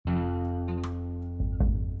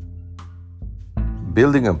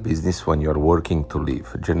Building a business when you're working to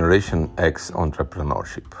live. Generation X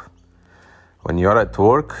entrepreneurship. When you're at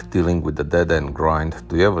work dealing with the dead-end grind,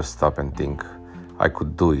 do you ever stop and think, I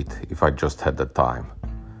could do it if I just had the time?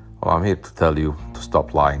 Well, I'm here to tell you to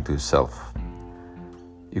stop lying to yourself.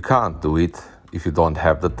 You can't do it if you don't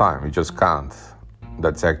have the time. You just can't.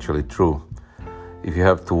 That's actually true. If you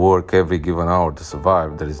have to work every given hour to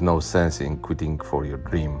survive, there is no sense in quitting for your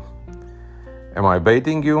dream. Am I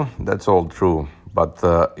baiting you? That's all true, but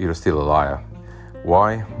you're still a liar.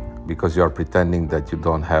 Why? Because you're pretending that you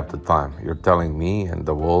don't have the time. You're telling me and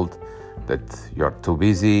the world that you're too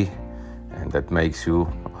busy, and that makes you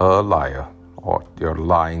a liar, or you're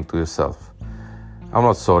lying to yourself. I'm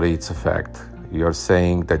not sorry, it's a fact. You're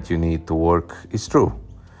saying that you need to work is true.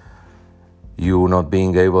 You not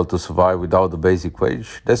being able to survive without the basic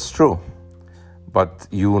wage, that's true. But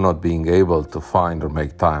you not being able to find or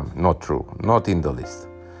make time, not true, not in the list.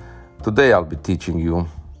 Today I'll be teaching you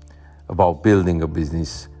about building a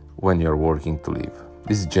business when you're working to live.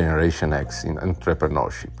 This is Generation X in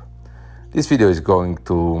entrepreneurship. This video is going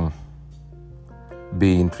to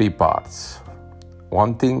be in 3 parts.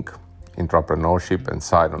 One thing, entrepreneurship and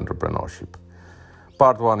side entrepreneurship.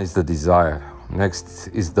 Part 1 is the desire. Next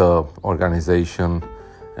is the organization.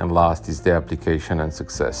 And last is the application and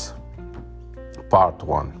success. Part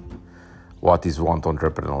 1. What is want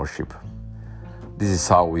entrepreneurship? This is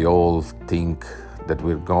how we all think that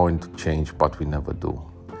we're going to change, but we never do.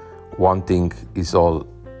 Wanting is all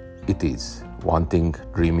it is. Wanting,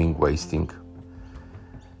 dreaming, wasting.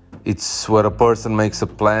 It's where a person makes a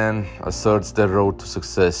plan, asserts their road to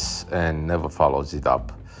success, and never follows it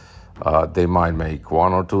up. They might make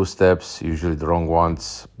 1 or 2 steps, usually the wrong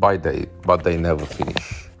ones, but they never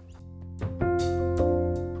finish.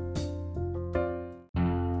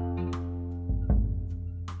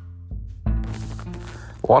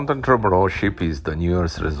 Want entrepreneurship is the New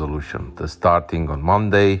Year's resolution, the starting on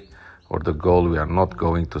Monday, or the goal we are not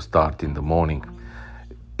going to start in the morning.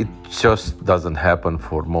 It just doesn't happen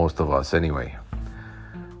for most of us anyway.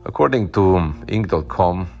 According to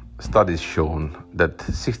Inc.com, studies shown that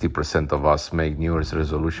 60% of us make New Year's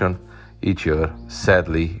resolution each year.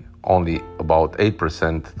 Sadly, only about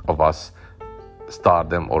 8% of us start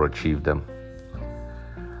them or achieve them.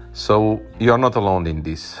 So you're not alone in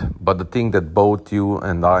this, but the thing that both you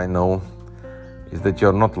and I know is that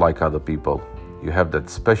you're not like other people. You have that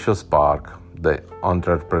special spark, the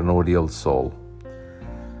entrepreneurial soul.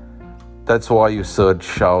 That's why you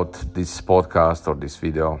search out this podcast or this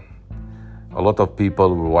video. A lot of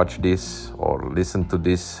people will watch this or listen to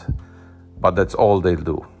this, but that's all they'll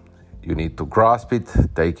do. You need to grasp it,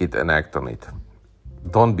 take it, and act on it.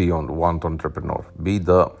 Don't be one entrepreneur, be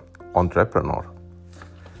the entrepreneur.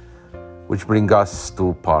 Which brings us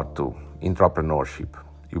to part 2, entrepreneurship.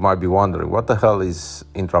 You might be wondering, what the hell is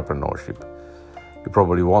entrepreneurship? You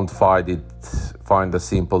probably won't find a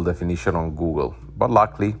simple definition on Google, but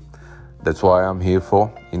luckily, that's why I'm here for.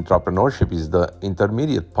 Entrepreneurship is the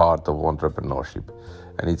intermediate part of entrepreneurship,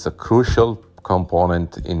 and it's a crucial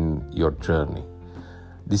component in your journey.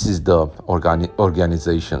 This is the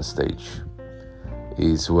organization stage.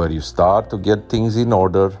 It's where you start to get things in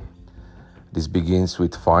order. This begins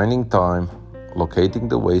with finding time, locating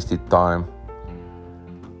the wasted time.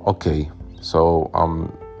 Okay, so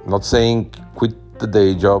I'm not saying quit the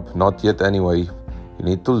day job, not yet anyway. You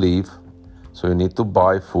need to leave. So you need to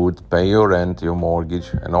buy food, pay your rent, your mortgage,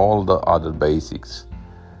 and all the other basics.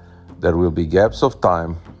 There will be gaps of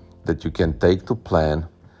time that you can take to plan,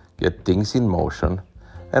 get things in motion,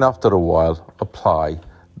 and after a while, apply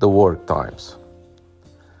the work times.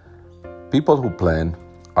 People who plan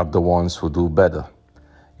are the ones who do better.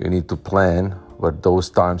 You need to plan where those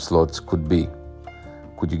time slots could be.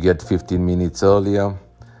 Could you get 15 minutes earlier?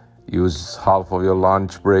 Use half of your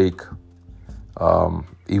lunch break?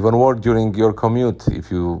 Even work during your commute if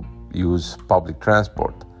you use public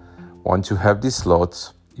transport. Once you have these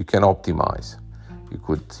slots, you can optimize. You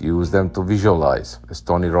could use them to visualize, as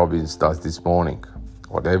Tony Robbins does this morning,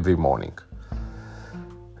 or every morning.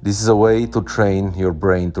 This is a way to train your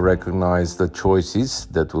brain to recognize the choices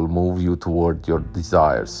that will move you toward your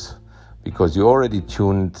desires, because you already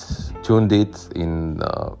tuned it in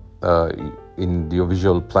your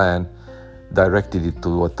visual plan, directed it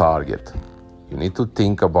to a target. You need to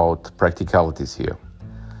think about practicalities here.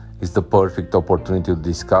 It's the perfect opportunity to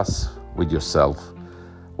discuss with yourself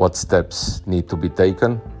what steps need to be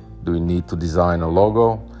taken. Do you need to design a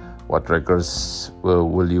logo? What records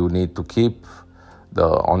will you need to keep? The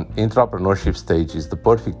entrepreneurship stage is the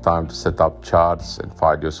perfect time to set up charts and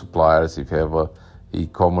find your suppliers if you have an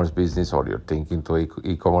e-commerce business or you're thinking to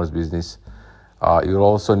e-commerce business. You'll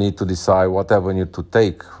also need to decide what avenue to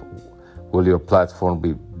take. Will your platform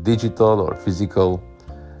be digital or physical?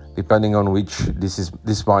 Depending on which,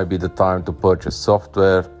 this might be the time to purchase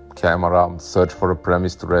software, camera, search for a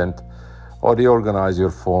premise to rent, or reorganize your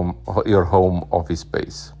home office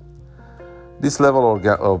space. This level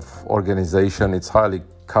of organization is highly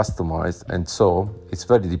customized, and so it's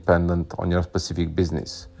very dependent on your specific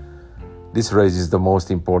business. This raises the most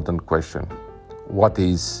important question. What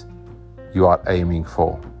is you are aiming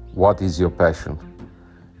for? What is your passion?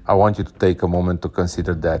 I want you to take a moment to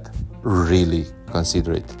consider that. Really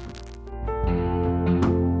consider it.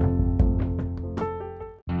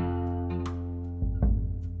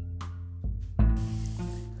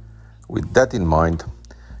 With that in mind,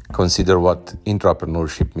 consider what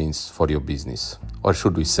entrepreneurship means for your business, or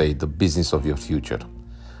should we say the business of your future.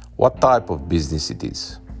 What type of business it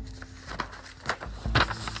is.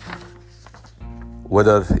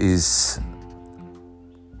 Whether it is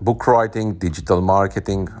book writing, digital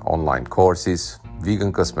marketing, online courses,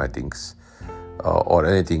 vegan cosmetics, or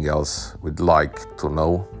anything else we'd like to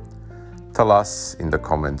know, tell us in the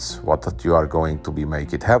comments what you are going to be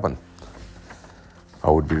make it happen. I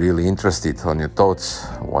would be really interested on your thoughts,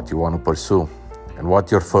 what you want to pursue, and what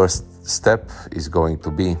your first step is going to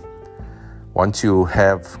be. Once you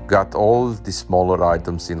have got all the smaller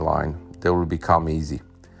items in line, they will become easy.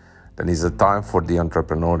 Then is the time for the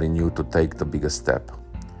entrepreneur in you to take the biggest step.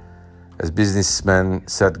 As businessman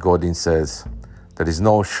Seth Godin says, there is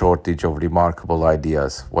no shortage of remarkable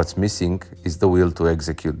ideas. What's missing is the will to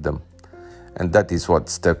execute them. And that is what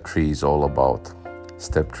step 3 is all about.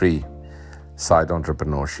 Step 3. Side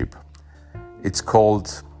entrepreneurship. It's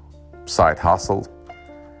called side hustle,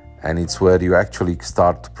 and it's where you actually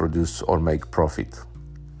start to produce or make profit.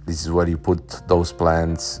 This is where you put those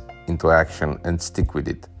plans into action and stick with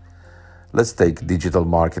it. Let's take digital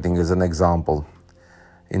marketing as an example.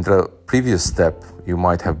 In the previous step, you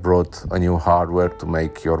might have brought a new hardware to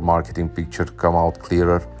make your marketing picture come out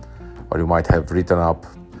clearer, or you might have written up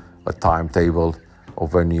a timetable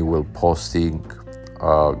of when you will posting.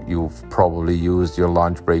 You've probably used your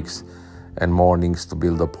lunch breaks and mornings to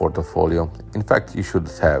build a portfolio. In fact, you should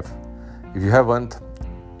have. If you haven't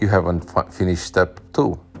finished step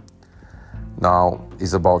 2. Now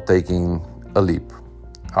is about taking a leap.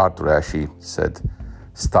 Arthur Ashe said,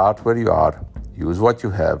 start where you are, use what you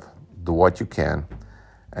have, do what you can.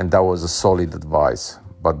 And that was a solid advice.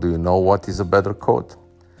 But do you know what is a better quote?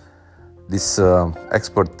 This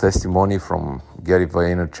expert testimony from Gary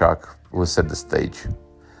Vaynerchuk will set the stage.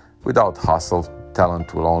 Without hustle,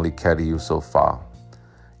 talent will only carry you so far.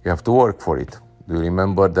 You have to work for it. Do you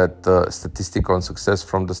remember that statistic on success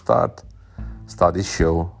from the start? Studies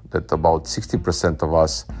show that about 60% of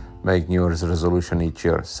us make New Year's resolution each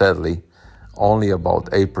year. Sadly, only about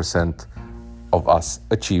 8% of us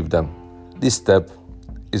achieve them. This step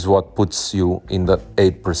is what puts you in the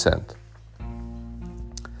 8%.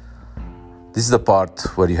 This is the part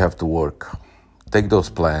where you have to work. Take those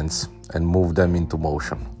plans and move them into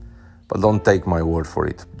motion. But don't take my word for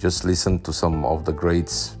it. Just listen to some of the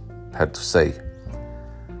greats had to say.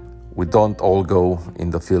 We don't all go in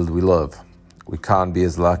the field we love. We can't be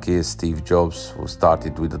as lucky as Steve Jobs, who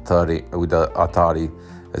started with Atari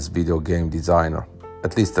as video game designer.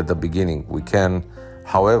 At least at the beginning. We can,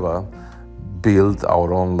 however, build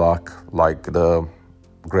our own luck like the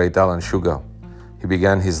great Alan Sugar. He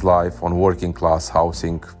began his life on working class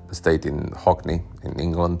housing estate in Hackney in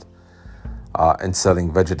England and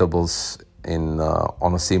selling vegetables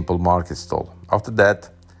on a simple market stall. After that,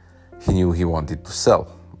 he knew he wanted to sell,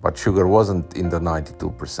 but Sugar wasn't in the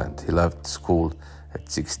 92%. He left school at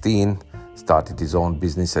 16, started his own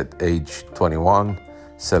business at age 21,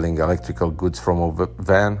 selling electrical goods from a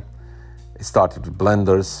van. He started with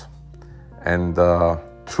blenders and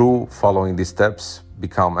through following these steps,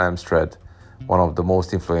 became Amstrad, one of the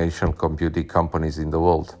most influential computing companies in the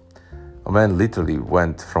world. A man literally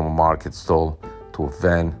went from a market stall to a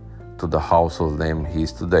van to the household name he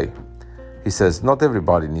is today. He says not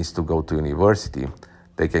everybody needs to go to university.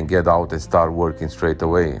 They can get out and start working straight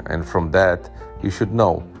away. And from that, you should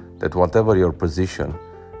know that whatever your position,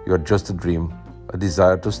 you're just a dream, a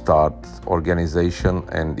desire to start organization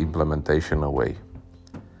and implementation away.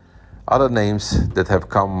 Other names that have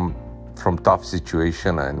come from tough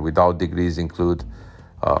situation and without degrees include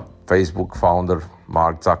Facebook founder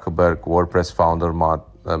Mark Zuckerberg, WordPress founder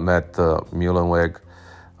Matt Mullenweg,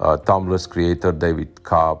 Tumblr's creator David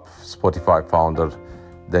Cobb, Spotify founder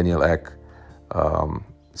Daniel Ek,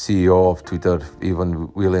 CEO of Twitter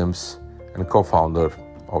Evan Williams, and co-founder,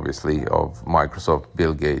 obviously, of Microsoft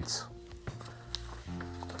Bill Gates.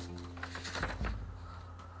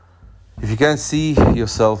 If If you can see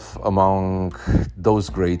yourself among those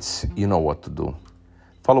greats, you know what to do.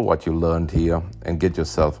 Follow what you learned here and get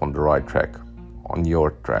yourself on the right track, on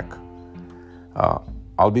your track.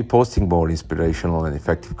 I'll be posting more inspirational and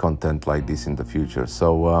effective content like this in the future,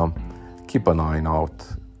 so keep an eye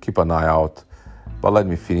out. But let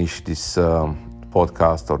me finish this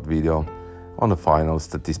podcast or video on a final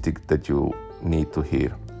statistic that you need to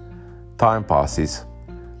hear. Time passes,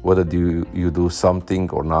 whether you do something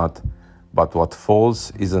or not, but what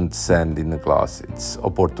falls isn't sand in a glass, it's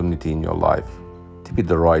opportunity in your life. Tip it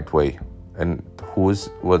the right way. And whose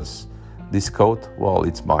was this quote? Well,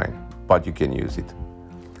 it's mine, but you can use it.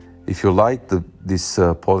 If you like this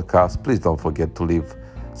podcast, please don't forget to leave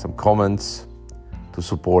some comments to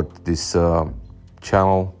support this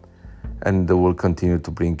channel, and we'll continue to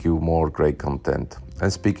bring you more great content.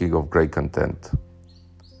 And speaking of great content,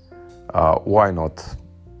 why not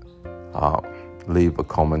leave a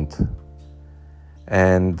comment?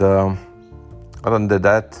 And other than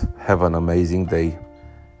that, have an amazing day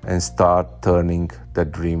and start turning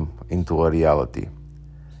that dream into a reality.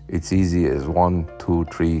 It's easy as 1, 2,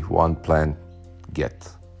 3, 1 plan, get.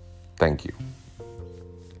 Thank you.